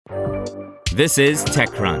This is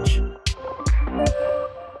TechCrunch.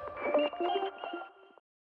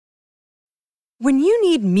 When you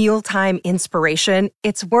need mealtime inspiration,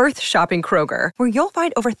 it's worth shopping Kroger, where you'll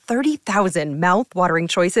find over 30,000 mouth-watering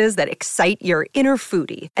choices that excite your inner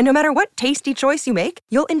foodie. And no matter what tasty choice you make,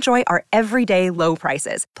 you'll enjoy our everyday low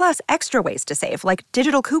prices, plus extra ways to save, like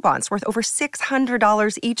digital coupons worth over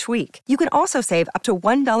 $600 each week. You can also save up to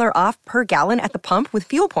 $1 off per gallon at the pump with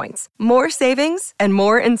fuel points. More savings and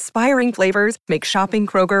more inspiring flavors make shopping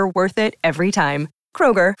Kroger worth it every time.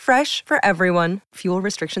 Kroger, fresh for everyone. Fuel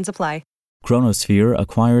restrictions apply. Chronosphere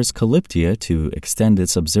acquires Calyptia to extend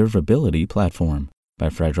its observability platform, by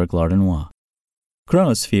Frederic Lardinois.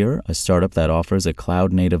 Chronosphere, a startup that offers a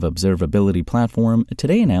cloud-native observability platform,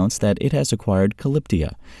 today announced that it has acquired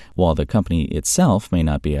Calyptia. While the company itself may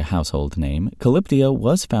not be a household name, Calyptia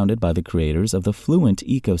was founded by the creators of the Fluent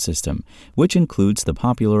ecosystem, which includes the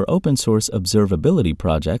popular open-source observability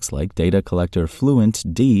projects like data collector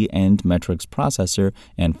Fluent-D and metrics processor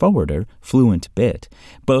and forwarder Fluent-Bit,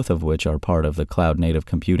 both of which are part of the Cloud Native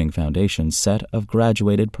Computing Foundation's set of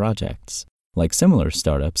graduated projects. Like similar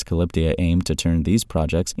startups, Calyptia aimed to turn these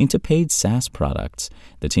projects into paid SaaS products.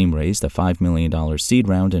 The team raised a $5 million seed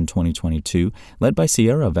round in 2022, led by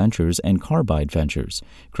Sierra Ventures and Carbide Ventures.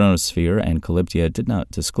 Chronosphere and Calyptia did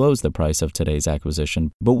not disclose the price of today's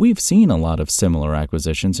acquisition, but we've seen a lot of similar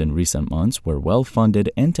acquisitions in recent months where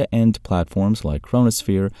well-funded end-to-end platforms like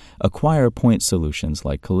Chronosphere acquire point solutions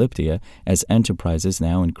like Calyptia as enterprises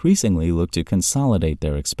now increasingly look to consolidate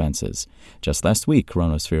their expenses. Just last week,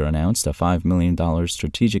 Chronosphere announced a $5 million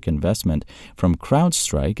strategic investment from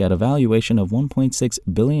CrowdStrike at a valuation of $1.6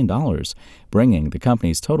 billion, bringing the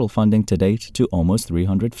company's total funding to date to almost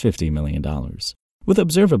 $350 million. With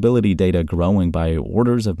observability data growing by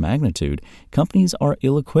orders of magnitude, companies are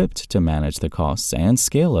ill-equipped to manage the costs and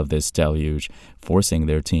scale of this deluge, forcing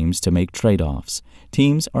their teams to make trade-offs.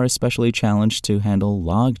 Teams are especially challenged to handle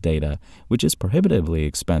log data, which is prohibitively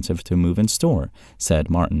expensive to move and store, said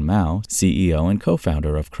Martin Mao, CEO and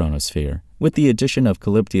co-founder of Chronosphere. With the addition of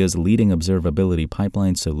Calyptia's leading observability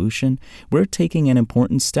pipeline solution, we're taking an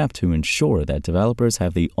important step to ensure that developers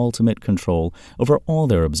have the ultimate control over all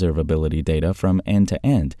their observability data from end to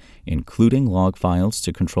end, including log files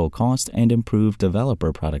to control cost and improve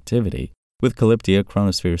developer productivity. With Calyptia,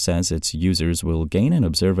 Chronosphere says its users will gain an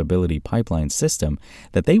observability pipeline system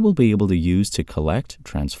that they will be able to use to collect,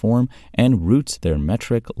 transform, and route their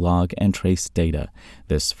metric, log, and trace data.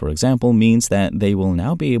 This, for example, means that they will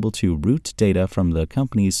now be able to route data from the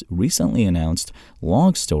company's recently announced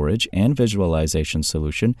log storage and visualization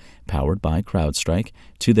solution, powered by CrowdStrike,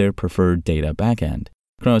 to their preferred data backend.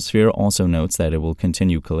 Chronosphere also notes that it will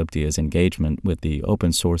continue Calyptia's engagement with the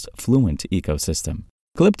open-source Fluent ecosystem.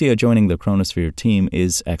 Calyptia joining the Chronosphere team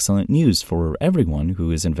is excellent news for everyone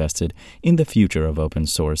who is invested in the future of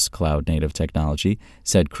open-source cloud-native technology,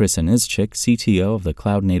 said Chris Aniszczyk, CTO of the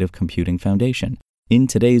Cloud Native Computing Foundation. In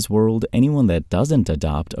today's world, anyone that doesn't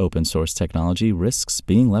adopt open-source technology risks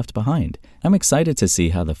being left behind. I'm excited to see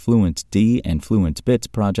how the Fluent-D and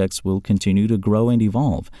Fluent-Bit projects will continue to grow and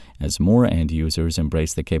evolve as more end users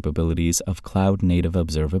embrace the capabilities of cloud-native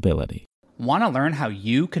observability. Want to learn how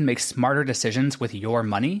you can make smarter decisions with your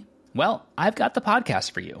money? Well, I've got the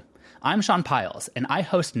podcast for you. I'm Sean Piles, and I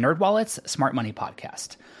host NerdWallet's Smart Money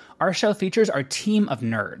Podcast. Our show features our team of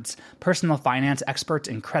nerds, personal finance experts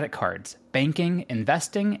in credit cards, banking,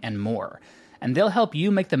 investing, and more. And they'll help you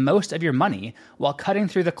make the most of your money while cutting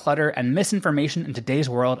through the clutter and misinformation in today's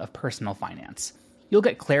world of personal finance. You'll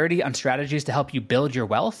get clarity on strategies to help you build your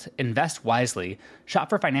wealth, invest wisely, shop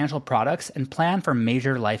for financial products, and plan for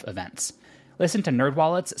major life events. Listen to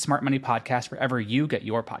NerdWallet's Smart Money Podcast wherever you get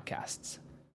your podcasts.